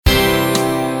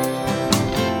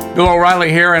Bill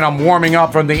O'Reilly here, and I'm warming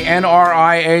up from the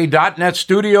NRIA.net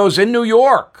studios in New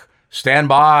York. Stand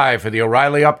by for the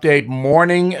O'Reilly Update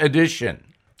Morning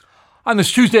Edition. On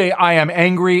this Tuesday, I am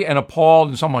angry and appalled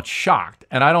and somewhat shocked,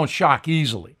 and I don't shock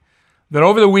easily, that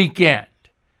over the weekend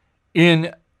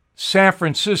in San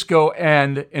Francisco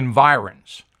and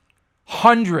environs,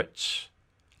 hundreds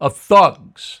of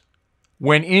thugs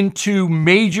went into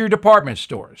major department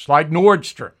stores like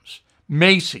Nordstrom's,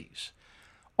 Macy's,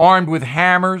 armed with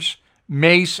hammers,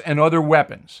 mace, and other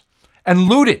weapons, and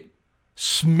looted,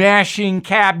 smashing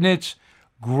cabinets,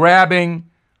 grabbing,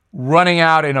 running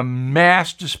out in a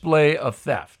mass display of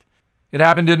theft. It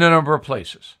happened in a number of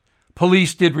places.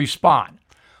 Police did respond.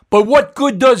 But what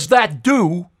good does that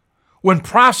do when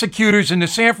prosecutors in the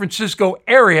San Francisco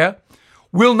area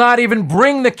will not even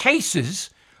bring the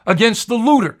cases against the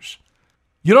looters?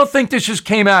 You don't think this just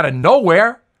came out of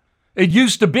nowhere? It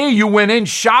used to be you went in,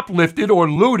 shoplifted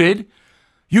or looted,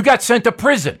 you got sent to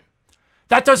prison.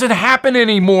 That doesn't happen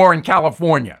anymore in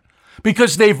California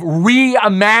because they've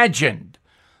reimagined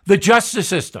the justice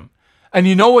system. And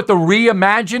you know what the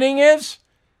reimagining is?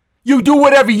 You do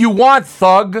whatever you want,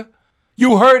 thug.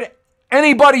 You hurt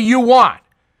anybody you want.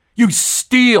 You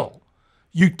steal.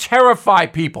 You terrify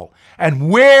people. And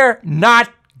we're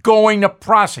not going to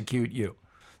prosecute you.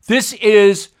 This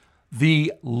is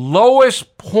the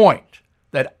lowest point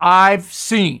that I've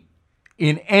seen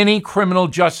in any criminal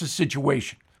justice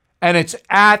situation. And it's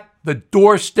at the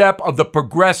doorstep of the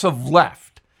progressive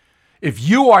left. If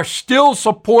you are still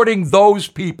supporting those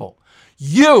people,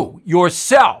 you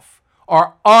yourself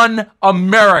are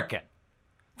un-American.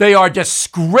 They are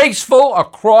disgraceful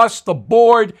across the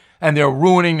board, and they're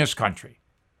ruining this country.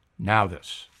 Now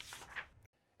this.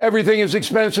 Everything is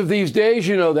expensive these days,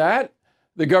 you know that.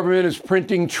 The government is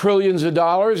printing trillions of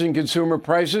dollars and consumer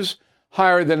prices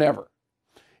higher than ever.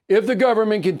 If the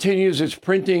government continues its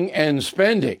printing and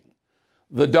spending,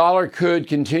 the dollar could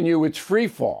continue its free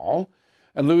fall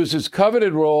and lose its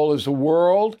coveted role as the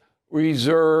world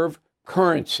reserve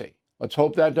currency. Let's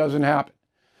hope that doesn't happen.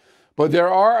 But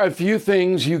there are a few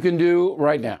things you can do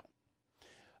right now.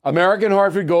 American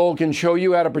Hartford Gold can show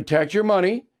you how to protect your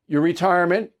money, your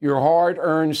retirement, your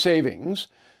hard-earned savings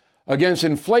against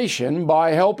inflation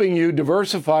by helping you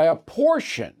diversify a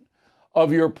portion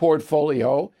of your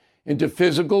portfolio into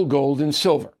physical gold and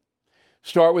silver.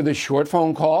 Start with a short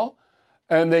phone call,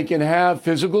 and they can have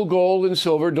physical gold and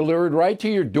silver delivered right to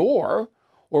your door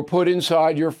or put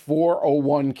inside your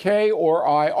 401k or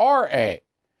IRA.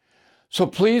 So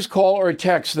please call or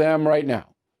text them right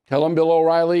now. Tell them Bill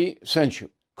O'Reilly sent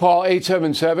you. Call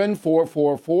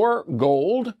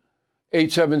 877-444-GOLD,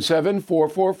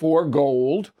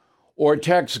 877-444-GOLD, or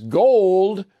text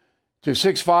GOLD to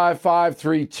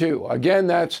 65532. Again,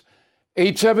 that's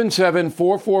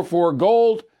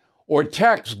 877-444-GOLD, or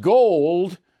text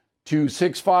GOLD to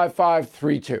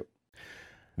 65532.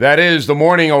 That is the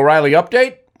Morning O'Reilly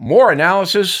Update. More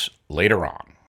analysis later on.